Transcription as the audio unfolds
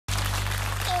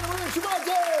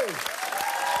Tremonti!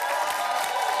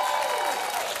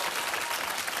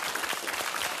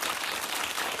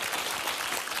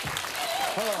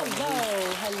 Hello.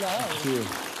 Hello, hello. Good to see you.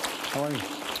 How are you?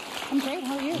 I'm great,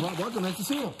 how are you? Well, welcome, nice to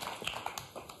see you.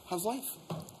 How's life?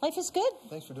 Life is good.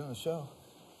 Thanks for doing the show.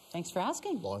 Thanks for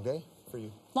asking. Long day for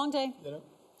you? Long day. You know?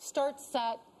 Starts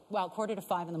at, well,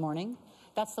 4:45 in the morning.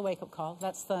 That's the wake-up call.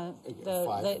 That's the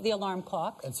alarm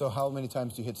clock. And so how many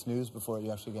times do you hit snooze before you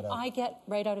actually get out? I get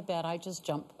right out of bed. I just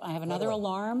jump. I have another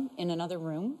alarm in another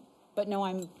room. But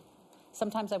no,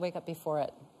 sometimes I wake up before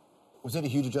it. Was it a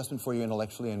huge adjustment for you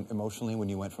intellectually and emotionally when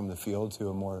you went from the field to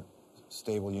a more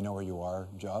stable, you know where you are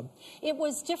job? It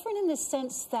was different in the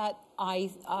sense that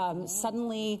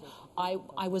suddenly I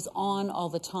was on all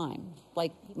the time.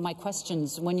 Like my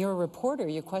questions, when you're a reporter,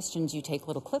 your questions, you take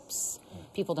little clips.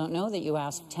 People don't know that you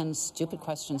ask 10 stupid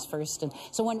questions first. And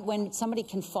so when somebody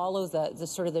can follow the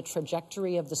sort of the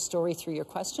trajectory of the story through your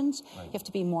questions, you have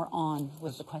to be more on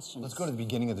with the questions. Let's go to the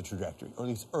beginning of the trajectory, or at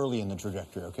least early in the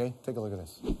trajectory, okay? Take a look at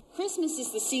this. Christmas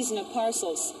is the season of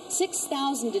parcels.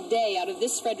 6,000 a day out of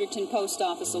this Fredericton post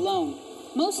office alone.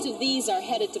 Most of these are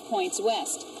headed to points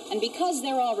west. And because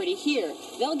they're already here,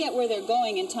 they'll get where they're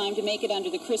going in time to make it under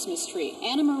the Christmas tree.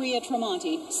 Anna Maria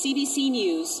Tremonti, CBC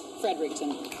News,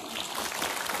 Fredericton.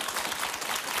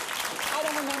 I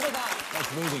don't remember that.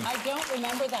 That's leading. I don't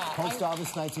remember that. Post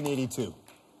office, 1982.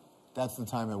 That's the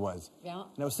time it was. Yeah.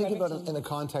 And I was thinking about it in the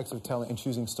context of telling and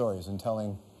choosing stories and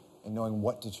telling and knowing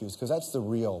what to choose, because that's the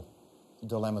real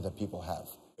dilemma that people have.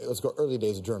 Let's go early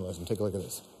days of journalism. Take a look at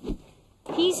this.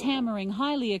 He's hammering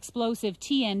highly explosive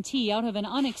TNT out of an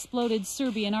unexploded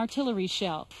Serbian artillery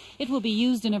shell. It will be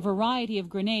used in a variety of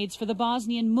grenades for the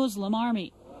Bosnian Muslim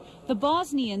army. The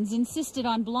Bosnians insisted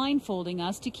on blindfolding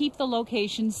us to keep the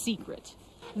location secret.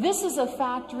 This is a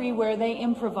factory where they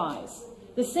improvise.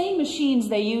 The same machines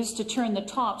they used to turn the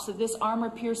tops of this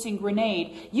armor-piercing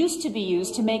grenade used to be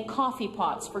used to make coffee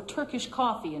pots for Turkish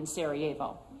coffee in Sarajevo.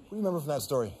 What do you remember from that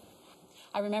story?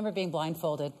 I remember being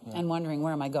blindfolded and wondering,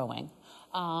 where am I going?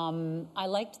 I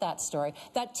liked that story.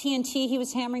 That TNT he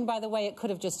was hammering, by the way, it could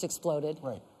have just exploded.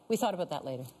 Right. We thought about that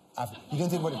later. You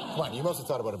didn't think about it? Come on, you must have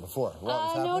thought about it before.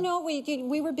 No,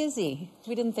 we were busy.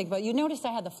 We didn't think about it. You noticed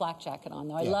I had the flak jacket on,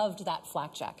 though. I loved that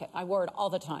flak jacket. I wore it all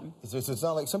the time. So it's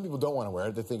not like some people don't want to wear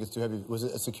it. They think it's too heavy. Was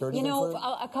it a security thing for it?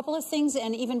 A couple of things,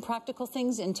 and even practical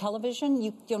things in television.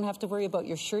 You don't have to worry about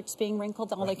your shirts being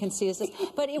wrinkled. All they can see is this.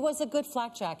 But it was a good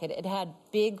flak jacket. It had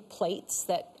big plates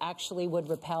that actually would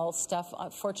repel stuff.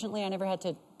 Fortunately, I never had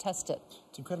to test it.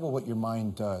 It's incredible what your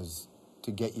mind does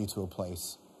to get you to a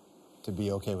place to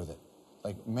be okay with it.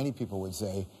 Like many people would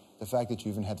say, the fact that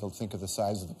you even had to think of the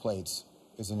size of the plates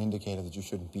is an indicator that you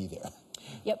shouldn't be there.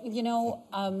 Yep,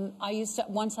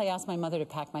 once I asked my mother to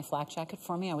pack my flak jacket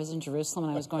for me. I was in Jerusalem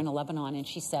and I was going to Lebanon, and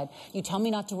she said, you tell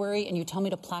me not to worry and you tell me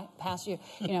to pack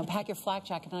your flak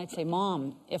jacket. And I'd say,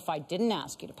 Mom, if I didn't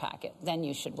ask you to pack it, then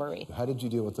you should worry. How did you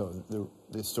deal with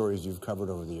the stories you've covered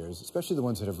over the years, especially the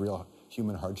ones that have real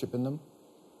human hardship in them,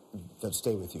 that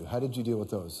stay with you? How did you deal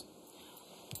with those?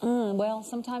 Well,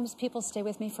 sometimes people stay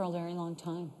with me for a very long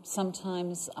time.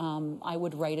 Sometimes I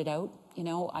would write it out.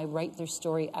 I write their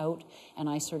story out and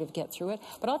I sort of get through it.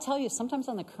 But I'll tell you, sometimes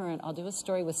on The Current, I'll do a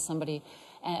story with somebody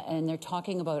and they're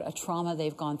talking about a trauma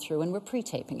they've gone through, and we're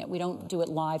pre-taping it. We don't do it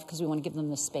live because we want to give them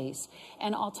the space.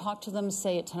 And I'll talk to them,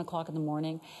 say, at 10 o'clock in the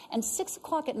morning. And 6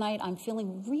 o'clock at night, I'm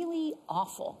feeling really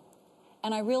awful.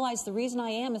 And I realize the reason I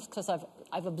am is because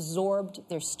I've absorbed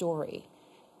their story.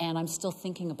 And I'm still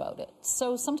thinking about it.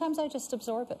 So sometimes I just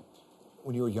absorb it.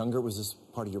 When you were younger, was this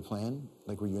part of your plan?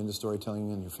 Like, were you into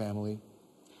storytelling in your family?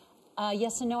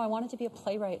 Yes and no. I wanted to be a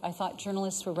playwright. I thought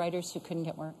journalists were writers who couldn't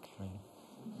get work. Right.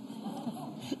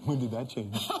 When did that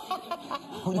change?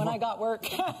 When I got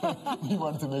work. You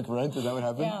wanted to make rent? Is that what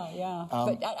happened? Yeah.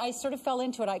 But I sort of fell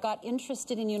into it. I got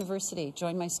interested in university,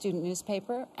 joined my student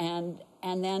newspaper, and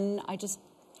then I just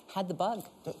had the bug.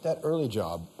 That early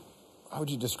job, how would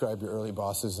you describe your early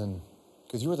bosses?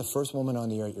 Because you were the first woman on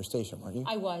the air at your station, weren't you?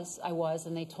 I was,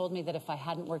 and they told me that if I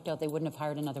hadn't worked out, they wouldn't have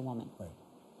hired another woman. Right.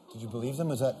 Did you believe them?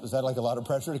 Was that like a lot of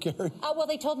pressure to carry? Well,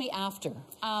 they told me after.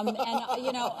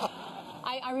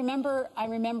 I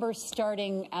remember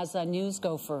starting as a news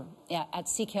gopher at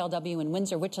CKLW in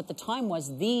Windsor, which at the time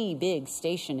was the big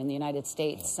station in the United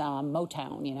States,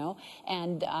 Motown,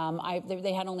 And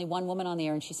they had only one woman on the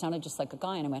air, and she sounded just like a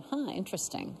guy. And I went,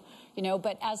 interesting.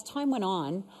 But as time went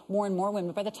on, more and more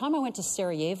women. By the time I went to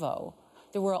Sarajevo,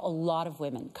 there were a lot of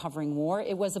women covering war.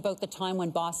 It was about the time when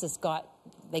bosses got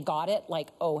it, like,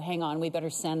 oh, hang on, we better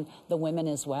send the women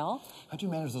as well. How'd you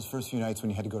manage those first few nights when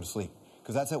you had to go to sleep?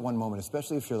 Because that's at one moment,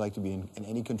 especially if you're like to be in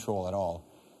any control at all,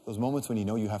 those moments when you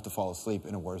know you have to fall asleep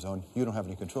in a war zone, you don't have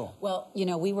any control. Well, you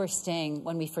know, we were staying,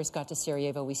 when we first got to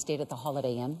Sarajevo, we stayed at the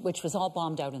Holiday Inn, which was all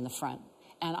bombed out in the front.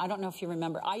 And I don't know if you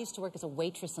remember, I used to work as a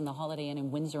waitress in the Holiday Inn in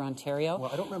Windsor, Ontario.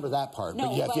 Well, I don't remember that part, no,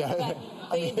 but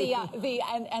yes,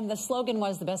 and the slogan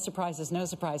was, the best surprise is no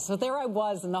surprise. So there I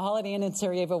was in the Holiday Inn in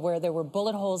Sarajevo where there were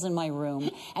bullet holes in my room,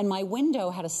 and my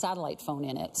window had a satellite phone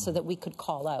in it so that we could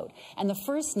call out. And the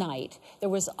first night, there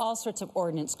was all sorts of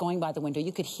ordnance going by the window.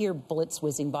 You could hear bullets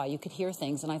whizzing by. You could hear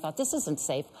things. And I thought, this isn't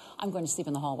safe. I'm going to sleep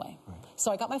in the hallway. Right.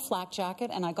 So I got my flak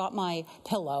jacket, and I got my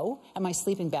pillow and my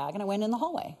sleeping bag, and I went in the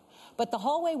hallway. But the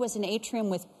hallway was an atrium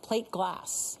with plate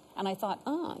glass. And I thought,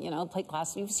 you know, plate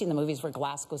glass, you've seen the movies where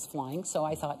glass goes flying, so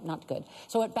I thought, not good.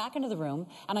 So I went back into the room,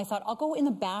 and I thought, I'll go in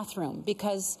the bathroom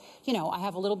because, you know, I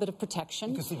have a little bit of protection.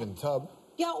 You can sleep in the tub.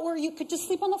 Yeah, or you could just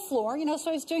sleep on the floor, you know, so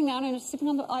I was doing that, and I was sleeping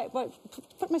on the, I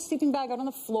put my sleeping bag out on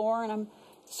the floor, and I'm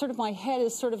sort of, my head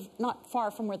is sort of not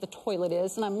far from where the toilet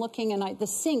is, and I'm looking, and the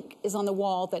sink is on the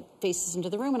wall that faces into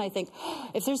the room, and I think,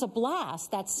 if there's a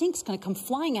blast, that sink's going to come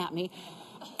flying at me.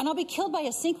 And I'll be killed by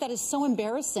a sink that is so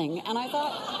embarrassing. And I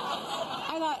thought,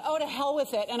 oh, to hell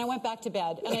with it. And I went back to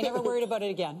bed, and I never worried about it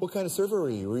again. What kind of server were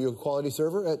you? Were you a quality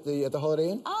server at the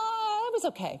Holiday Inn? I was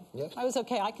okay. Yeah? I was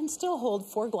okay. I can still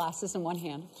hold 4 glasses in one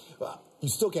hand. You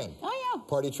still can? Oh, yeah.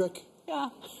 Party trick? Yeah.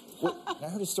 Well, I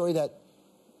heard a story that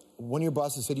one of your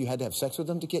bosses said you had to have sex with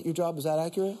them to get your job. Is that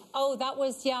accurate? Oh, that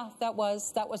was,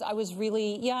 I was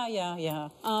really, yeah.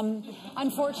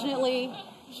 Unfortunately,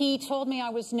 he told me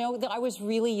that I was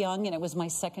really young, and it was my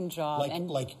second job.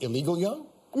 Like illegal young?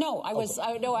 No, I was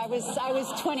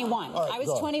 21. Right, I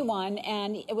was 21,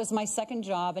 and it was my second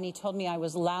job, and he told me I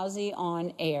was lousy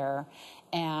on air,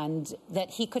 and that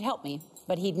he could help me,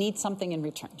 but he'd need something in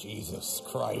return. Jesus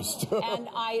Christ. And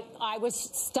I was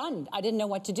stunned. I didn't know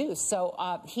what to do. So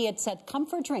he had said, come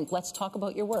for a drink. Let's talk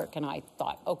about your work. And I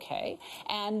thought, okay.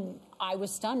 And I was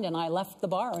stunned, and I left the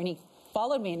bar, and he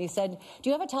followed me, and he said, do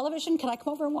you have a television? Can I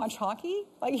come over and watch hockey?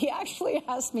 Like, he actually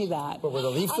asked me that. But were the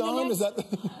Leafs on? Is that...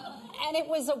 And it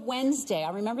was a Wednesday.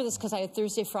 I remember this because I had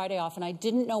Thursday, Friday off, and I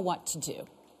didn't know what to do.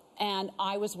 And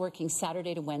I was working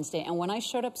Saturday to Wednesday. And when I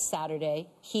showed up Saturday,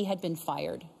 he had been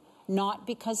fired. Not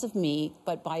because of me,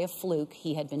 but by a fluke,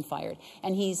 he had been fired.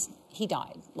 And he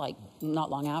died, like, not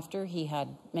long after. He had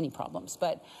many problems.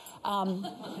 But, and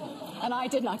I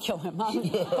did not kill him.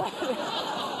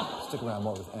 Stick around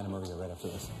more with Anna Maria right after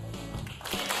this.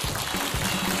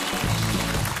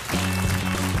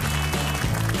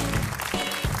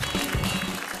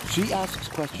 She asks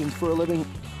questions for a living.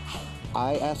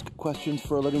 I ask questions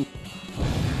for a living.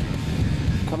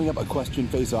 Coming up, a question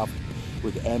face-off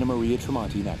with Anna Maria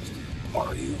Tremonti next.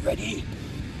 Are you ready?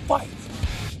 Fight!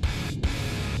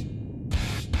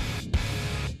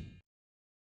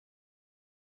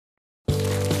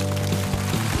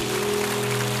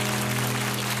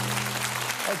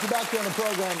 You're back here on the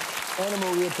program. Anna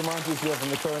Maria Tremonti is here from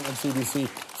The Current and CBC.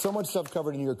 So much stuff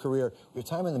covered in your career. Your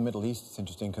time in the Middle East is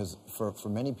interesting because for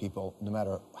many people, no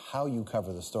matter how you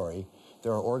cover the story,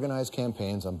 there are organized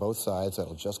campaigns on both sides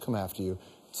that'll just come after you.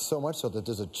 So much so that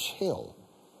there's a chill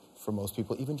for most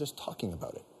people, even just talking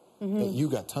about it. Mm-hmm. You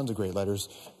got tons of great letters.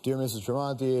 Dear Mrs.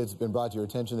 Tremonti, it's been brought to your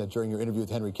attention that during your interview with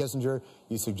Henry Kissinger,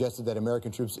 you suggested that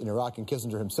American troops in Iraq and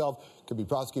Kissinger himself could be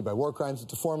prosecuted by war crimes.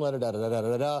 It's a form letter,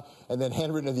 da-da-da-da-da-da. And then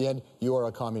handwritten at the end, you are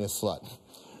a communist slut,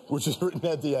 which is written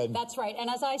at the end. That's right.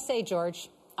 And as I say, George,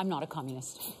 I'm not a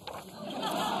communist.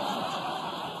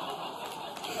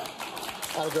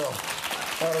 Atta girl.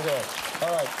 Atta girl.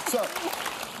 All right. So,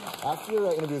 after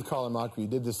your interview with Colin Mochrie, you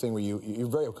did this thing where you're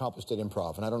very accomplished at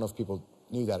improv. And I don't know if people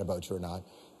knew that about you or not,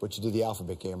 but you did the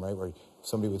alphabet game, right, where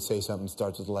somebody would say something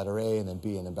starts with the letter A and then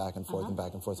B and then back and forth and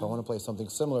back and forth. So I want to play something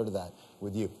similar to that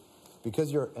with you. Because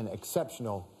you're an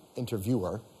exceptional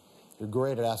interviewer, you're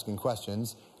great at asking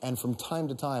questions, and from time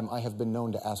to time I have been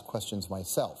known to ask questions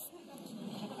myself.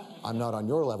 I'm not on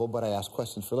your level, but I ask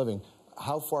questions for a living.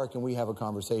 How far can we have a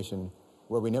conversation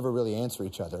where we never really answer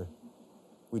each other,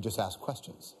 we just ask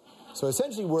questions? So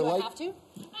essentially we're like... Do I have to?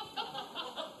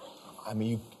 I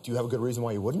mean, do you have a good reason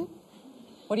why you wouldn't?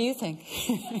 What do you think?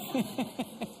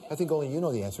 I think only you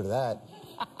know the answer to that.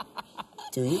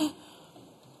 Do you?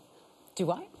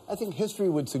 Do I? I think history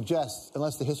would suggest,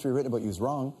 unless the history written about you is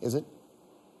wrong, is it?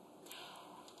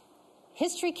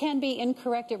 History can be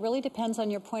incorrect. It really depends on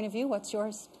your point of view. What's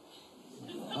yours?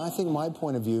 I think my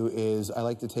point of view is I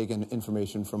like to take in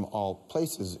information from all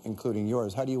places, including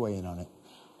yours. How do you weigh in on it?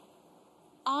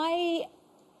 I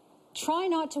try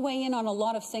not to weigh in on a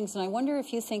lot of things, and I wonder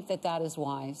if you think that that is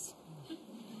wise.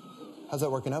 How's that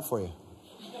working out for you?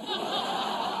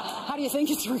 How do you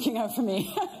think it's working out for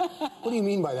me? What do you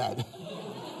mean by that?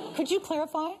 Could you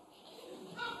clarify?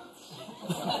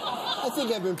 I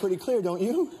think I've been pretty clear, don't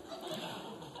you?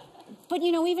 But,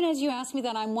 you know, even as you ask me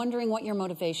that, I'm wondering what your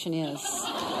motivation is.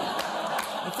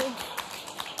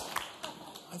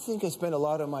 I think I spend a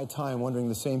lot of my time wondering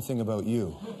the same thing about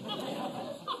you.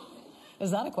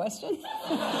 Is that a question?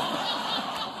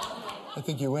 I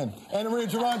think you win. Anna Maria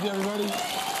Tremonti, everybody.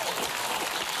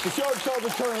 The show is called The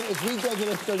Current. It's weekdays at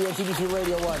 8:30 on CBC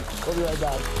Radio 1. We'll be right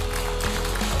back.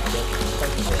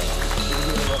 Thank you,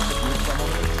 Sarah.